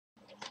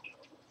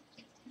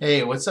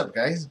Hey, what's up,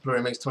 guys?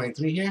 Blu-ray Mix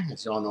 23 here,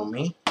 as you all know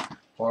me,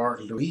 or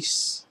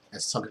Luis,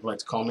 as some people like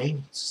to call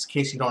me. Just in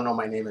case you don't know,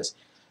 my name is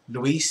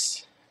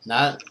Luis,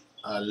 not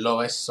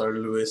Lois or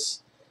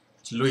Louis.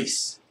 It's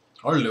Luis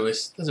or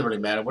Louis. Doesn't really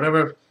matter.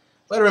 Whatever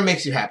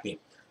makes you happy.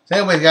 So,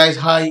 anyways, guys,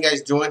 how you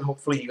guys doing?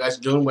 Hopefully, you guys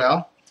are doing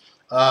well.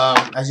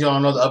 As you all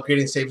know, the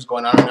upgrading save is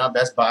going on right now,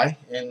 Best Buy,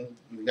 and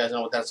you guys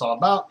know what that's all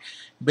about.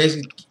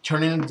 Basically,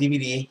 turn in a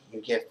DVD, you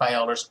get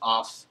 $5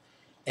 off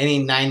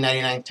any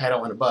 $9.99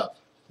 title and above.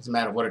 Doesn't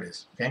matter what it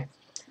is, okay?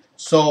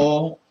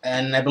 So,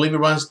 and I believe it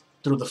runs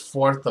through the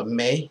 4th of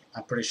May.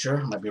 I'm pretty sure.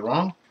 I might be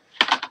wrong.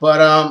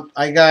 But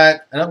I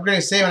got an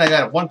upgrade save, and I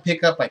got one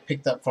pickup I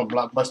picked up from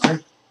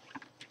Blockbuster.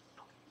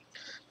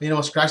 You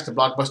know, scratch the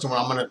Blockbuster one.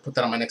 I'm going to put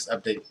that on my next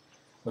update,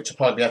 which will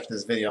probably be after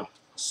this video.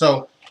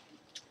 So,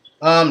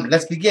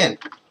 let's begin,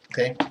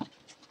 okay?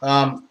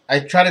 I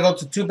tried to go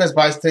to 2 Best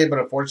Buys today, but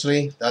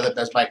unfortunately, the other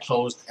Best Buy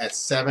closed at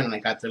 7, and I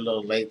got there a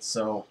little late,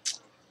 so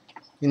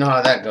you know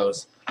how that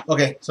goes.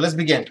 Okay, so let's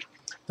begin.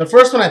 The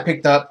first one I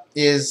picked up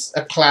is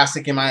a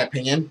classic, in my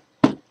opinion.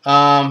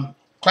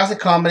 Classic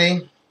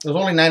comedy. It was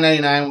only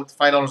 $9.99 with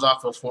 $5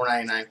 off. It was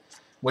 $4.99,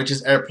 which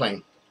is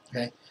Airplane.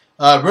 Okay,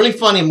 really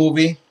funny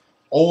movie.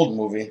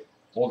 Old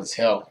as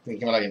hell. I think it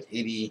came out like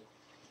in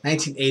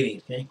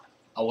 1980. Okay,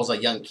 I was a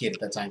young kid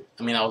at that time.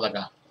 I mean, I was like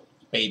a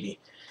baby.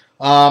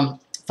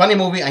 Funny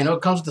movie. I know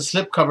it comes with the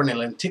slipcover and a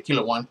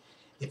lenticular one.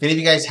 If any of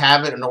you guys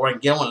have it or know where to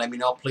get one, let me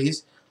know,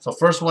 please. So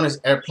first one is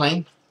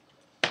Airplane.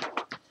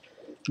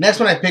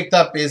 Next one I picked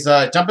up is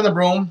Jump in the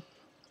Broom.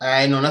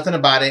 I know nothing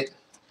about it.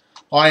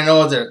 All I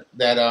know is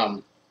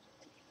that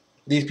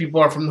these people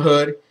are from the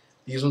hood.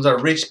 These ones are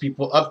rich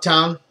people,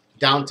 uptown,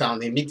 downtown.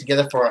 They meet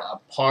together for a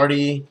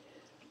party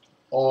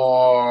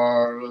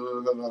or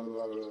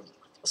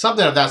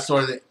something of that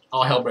sort. That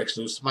all hell breaks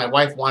loose. My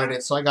wife wanted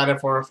it, so I got it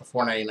for her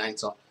for $4.99.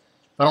 So if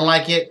I don't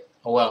like it,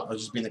 oh well, it'll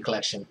just be in the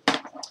collection.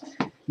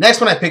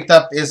 Next one I picked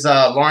up is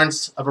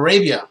Lawrence of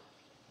Arabia.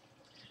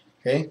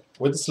 Okay,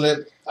 with the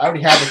slip. I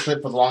already had the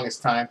slip for the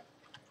longest time.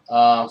 So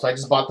I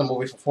just bought the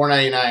movie for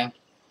 $4.99.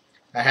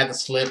 I had the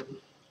slip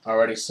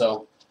already,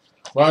 so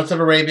Lawrence of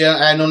Arabia.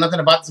 I know nothing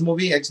about this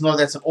movie. I just know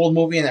that's an old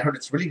movie, and I heard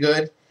it's really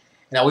good.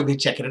 And I will be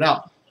checking it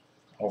out,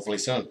 hopefully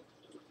soon.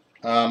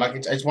 I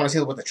just want to see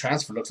what the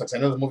transfer looks like. I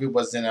know the movie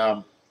was in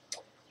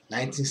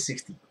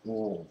 1960.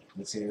 Oh,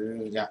 let's see.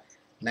 Yeah,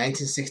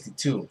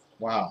 1962.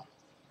 Wow.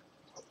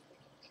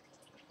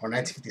 Or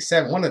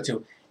 1957. One of the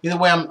two. Either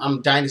way,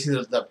 I'm dying to see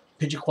the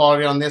picture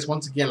quality on this.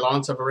 Once again,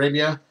 Lawrence of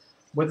Arabia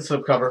with the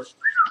slipcover.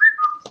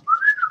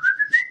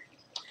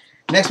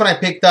 Next one I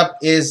picked up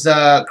is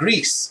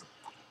Grease.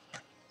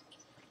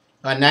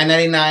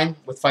 $9.99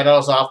 with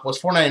 $5 off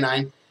was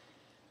 $4.99.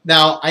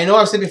 Now, I know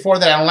I've said before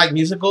that I don't like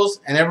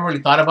musicals, and I never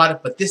really thought about it,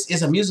 but this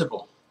is a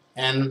musical,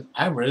 and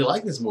I really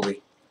like this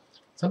movie.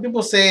 Some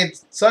people say it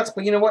sucks,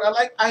 but you know what?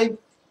 I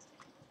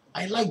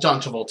like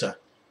John Travolta.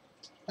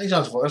 I like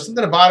John Travolta. There's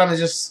something about him that's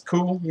just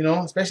cool, you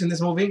know, especially in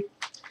this movie.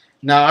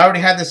 Now, I already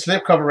had the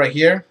slipcover right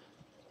here.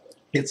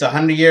 It's a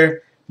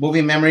 100-year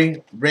movie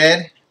memory,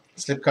 red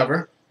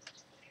slipcover.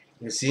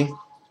 You see,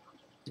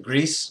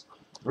 Grease,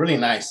 really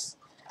nice.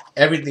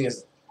 Everything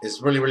is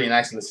really, really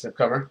nice in the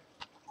slipcover.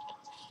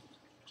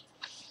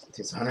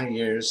 It's 100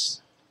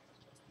 years,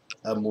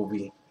 a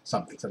movie,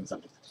 something.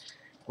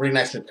 Really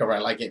nice slipcover. I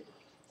like it.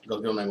 Go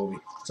do my movie.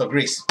 So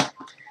Grease.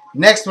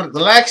 Next one,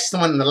 the last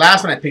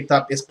one I picked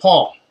up is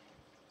Paul.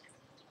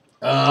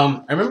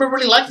 I remember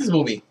really liked this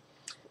movie.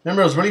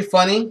 Remember, it was really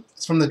funny.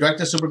 It's from the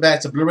director, Superbad.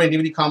 It's a Blu-ray and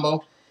DVD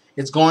combo.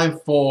 It's going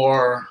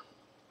for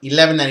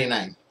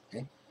 $11.99.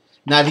 Okay?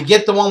 Now, if you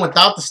get the one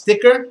without the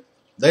sticker,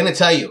 they're going to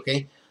tell you,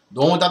 okay?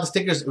 The one without the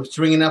stickers, it's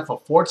ringing up for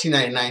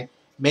 $14.99.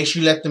 Make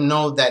sure you let them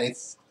know that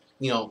it's,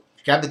 you know,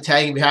 grab the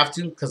tag if you have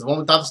to, because the one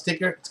without the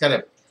sticker, it's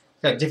got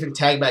a different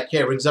tag back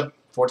here. It rings up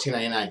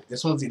 $14.99.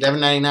 This one's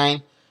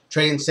 $11.99.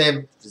 Trade and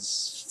save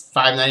is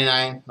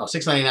 $5.99. No,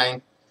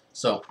 $6.99.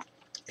 So,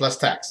 plus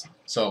tax.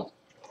 So,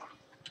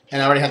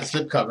 and I already had the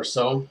slipcover,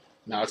 so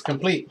now it's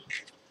complete.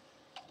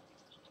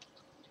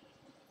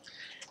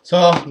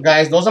 So,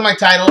 guys, those are my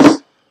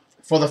titles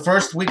for the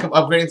first week of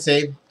Upgrade and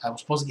Save. I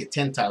was supposed to get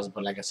 10 titles,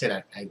 but like I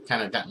said, I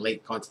kind of got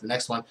late going to the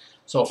next one.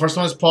 So, first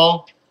one is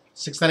Paul,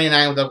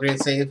 $6.99 with Upgrade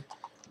and Save.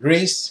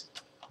 Grease,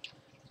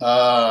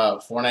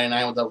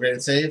 $4.99 with Upgrade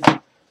and Save.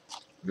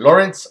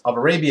 Lawrence of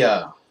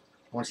Arabia.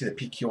 I want to see the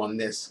PQ on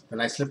this. The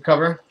nice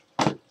slipcover.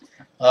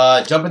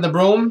 Jump in the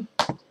Broom.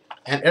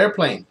 And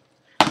Airplane.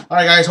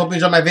 Alright guys, hope you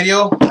enjoyed my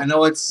video. I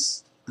know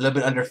it's a little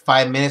bit under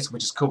 5 minutes,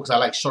 which is cool because I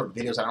like short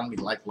videos. I don't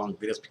really like long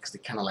videos because they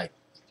kind of like,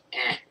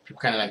 people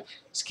kind of like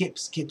skip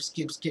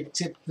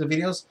the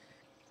videos.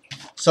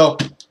 So,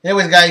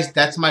 anyways guys,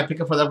 that's my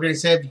pickup for the Upgrade and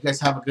Save. You guys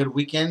have a good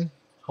weekend.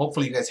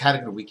 Hopefully you guys had a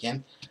good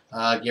weekend.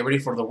 Get ready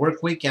for the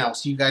work week, and I'll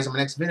see you guys in my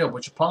next video,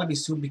 which will probably be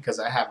soon because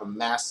I have a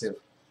massive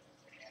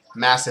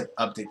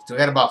update. So I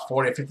got about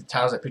 40 or 50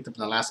 titles I picked up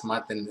in the last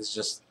month, and it's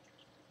just,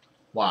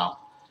 wow.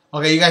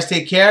 Okay, you guys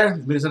take care.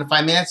 The video's under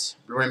 5 minutes.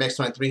 Blu-ray Mix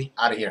 23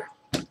 out of here.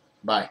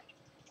 Bye.